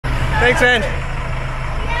Thanks, man.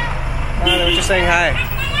 They were just saying hi.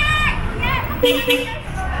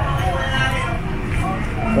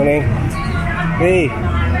 Morning. Hey.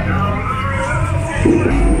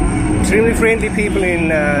 Extremely friendly people in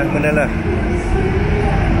Manila.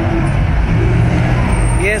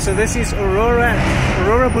 Yeah, so this is Aurora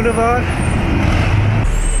Boulevard.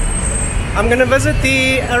 I'm gonna visit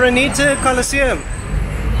the Araneta Coliseum.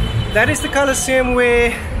 That is the Coliseum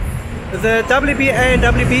where the WBA and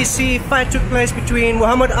WBC fight took place between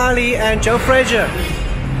Muhammad Ali and Joe Frazier.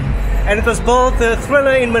 And it was both the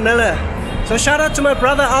Thrilla in Manila. So shout out to my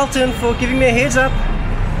brother Alton for giving me a heads up.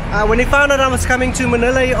 When he found out I was coming to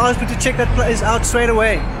Manila, he asked me to check that place out straight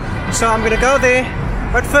away. So I'm gonna go there.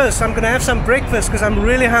 But first, I'm gonna have some breakfast because I'm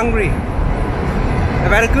really hungry.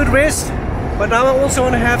 I've had a good rest, but now I also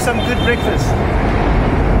want to have some good breakfast.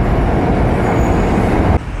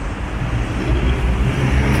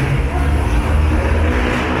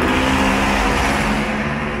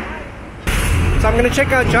 So I'm gonna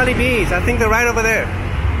check out Jollibee's. I think they're right over there.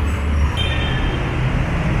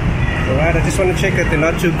 Alright, I just want to check that they're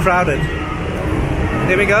not too crowded.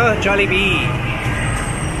 There we go, Jollibee.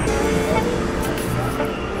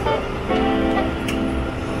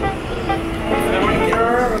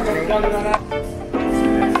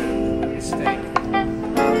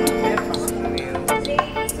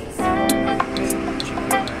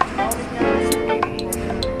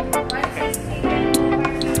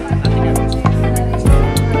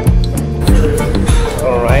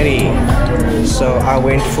 So I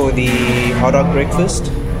went for the hot dog breakfast,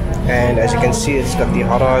 and as you can see, it's got the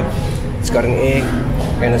hot dog, it's got an egg,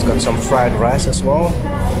 and it's got some fried rice as well.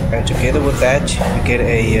 And together with that, you get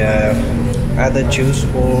a either juice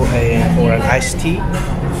or an iced tea.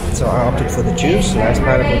 So I opted for the juice, nice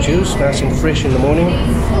pineapple juice, nice and fresh in the morning.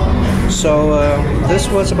 So this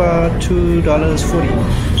was about $2.40,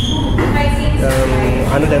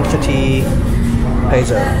 130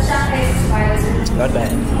 pesos. Not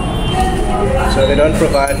bad. So they don't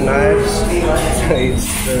provide knives,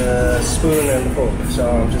 it's the spoon and the fork. So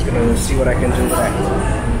I'm just gonna see what I can do with that.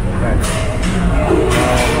 Right.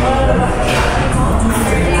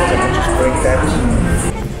 Just break that.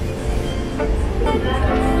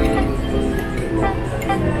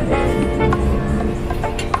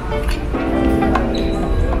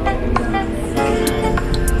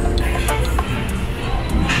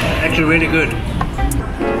 Actually really good.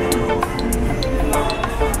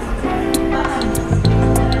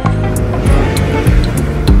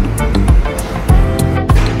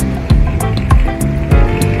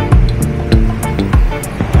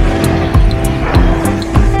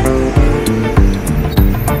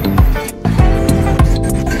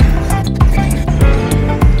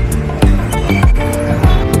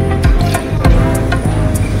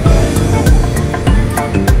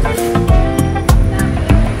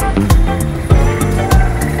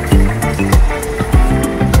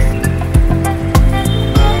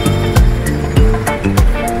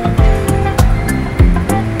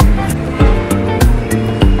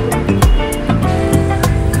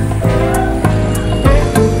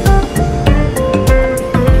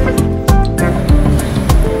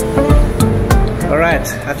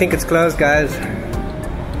 I think it's closed, guys.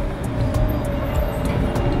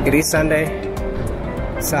 It is Sunday,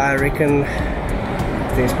 so I reckon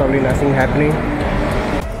there's probably nothing happening.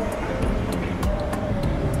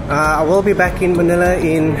 I will be back in Manila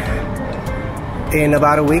in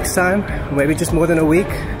about a week's time, maybe just more than a week,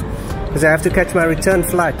 because I have to catch my return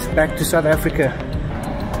flight back to South Africa.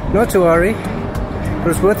 Not to worry, it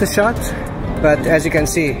was worth a shot, but as you can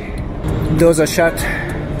see, doors are shut.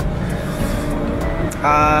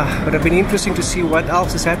 But it's been interesting to see what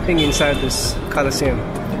else is happening inside this Coliseum.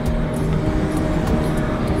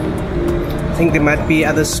 I think there might be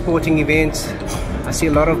other sporting events. I see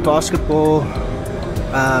a lot of basketball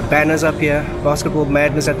banners up here. Basketball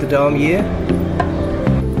Madness at the Dome here.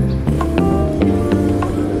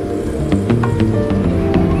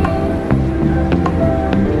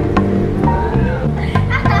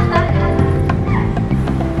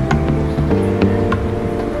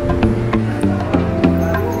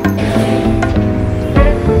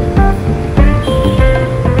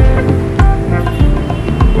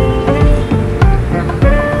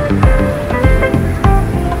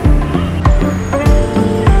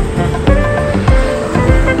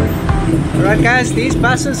 Alright guys, these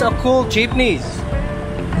buses are called jeepneys,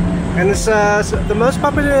 and it's the most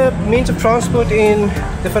popular means of transport in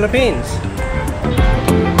the Philippines.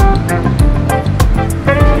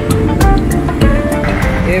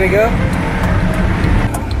 Here we go.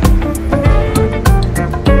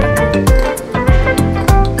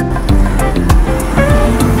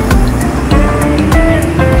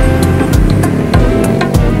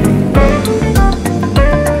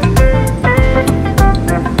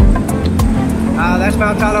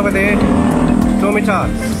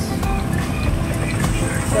 house.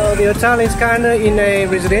 So the hotel is kind of in a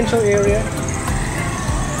residential area,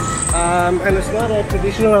 and it's not a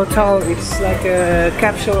traditional hotel, it's like a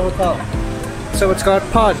capsule hotel. So it's got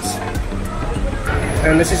pods,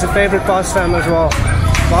 and this is a favorite pastime as well,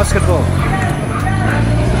 basketball.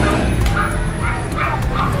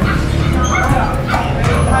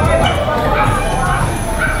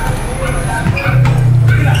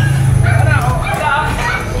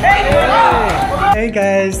 Hey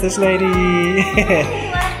guys, this lady.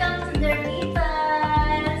 Welcome to the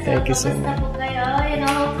Rita. Thank you so much.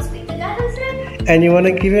 To speak together, sir. And you want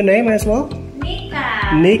to give your name as well?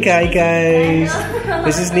 Nika. Nika, hi guys.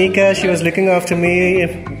 This is Nika. She was looking after me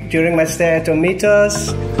during my stay at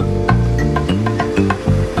Omitos.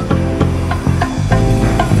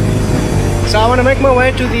 So I want to make my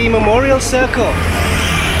way to the Memorial Circle.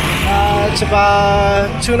 It's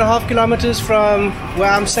about 2.5 kilometers from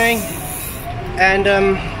where I'm staying. And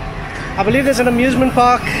I believe there's an amusement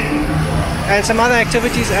park and some other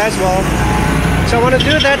activities as well. So I want to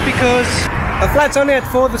do that because the flight's only at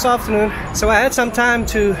 4 this afternoon, so I had some time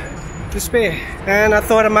to spare, and I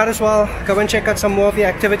thought I might as well go and check out some more of the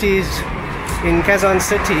activities in Quezon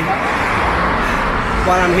City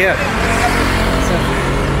while I'm here. So,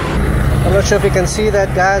 I'm not sure if you can see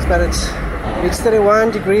that, guys, but it's 31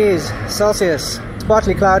 degrees Celsius. It's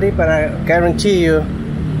partly cloudy, but I guarantee you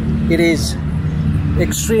it is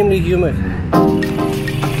extremely humid.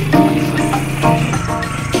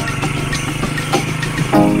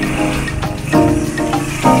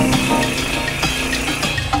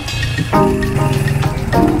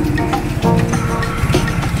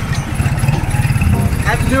 I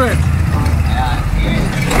have to do it.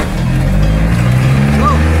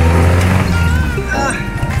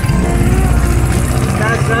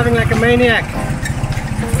 Guy's driving like a maniac.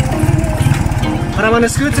 But I'm on a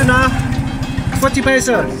scooter now. 40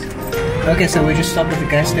 pesos. Okay, so we just stopped at the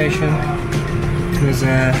gas station because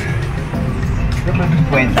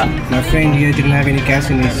my friend here didn't have any gas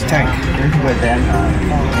in his tank.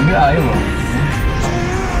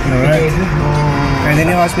 Alright. And then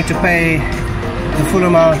he asked me to pay the full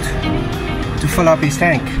amount to fill up his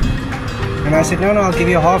tank. And I said, no, I'll give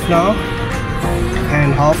you half now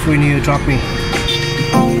and half when you drop me.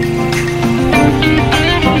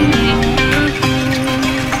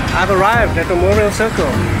 I've arrived at the Memorial Circle.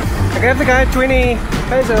 I gave the guy 20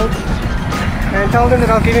 pesos and told him that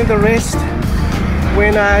I'll give him the rest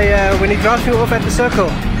when he drops me off at the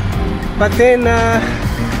circle. But then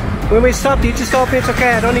when we stopped, he just told me it's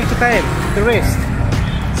okay, I don't need to pay him the rest.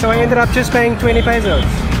 So I ended up just paying 20 pesos.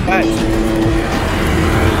 Right.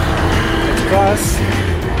 Let's cross.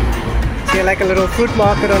 See like a little fruit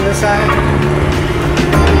market on this side.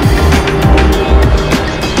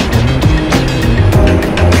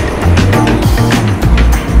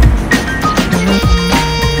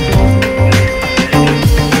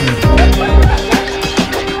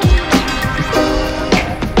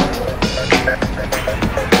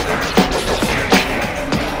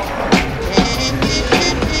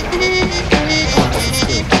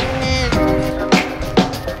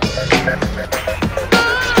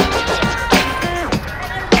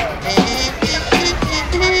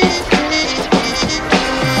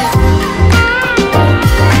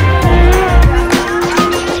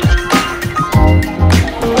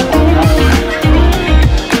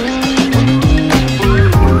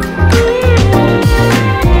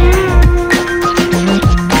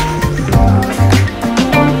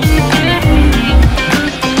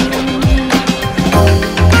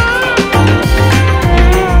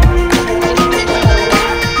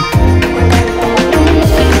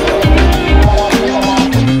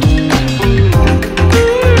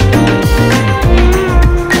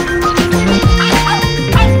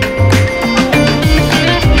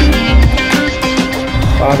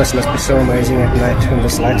 Wow, this must be so amazing at night when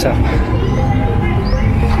this lights up.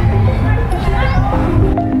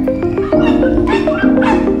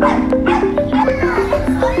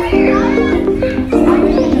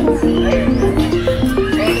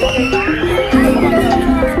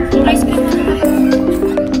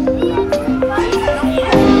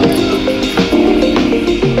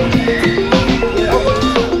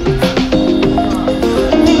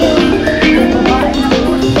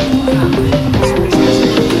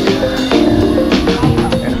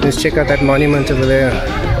 Let's check out that monument over there.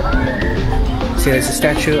 See, there's a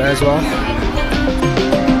statue as well.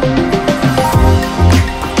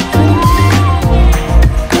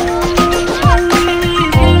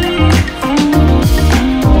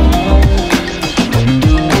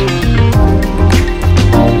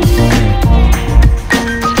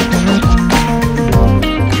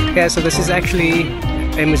 Yeah, so this is actually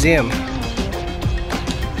a museum.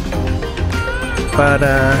 But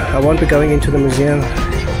I won't be going into the museum.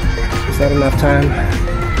 There's not enough time.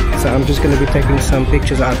 So I'm just going to be taking some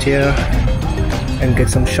pictures out here and get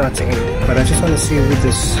some shots in. But I just want to see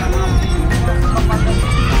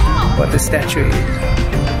what the statue is.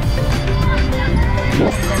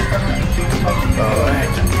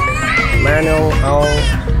 Alright. Manuel Al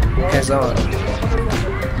Quezon.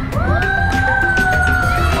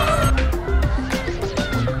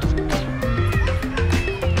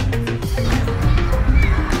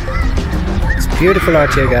 It's beautiful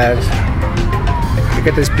out here, guys. Look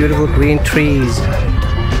at these beautiful green trees.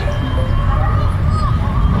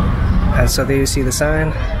 And so there you see the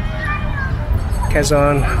sign.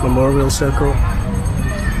 Quezon Memorial Circle.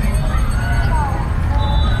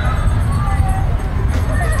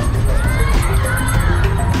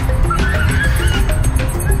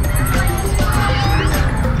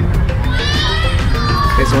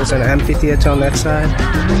 There's also an amphitheater on that side.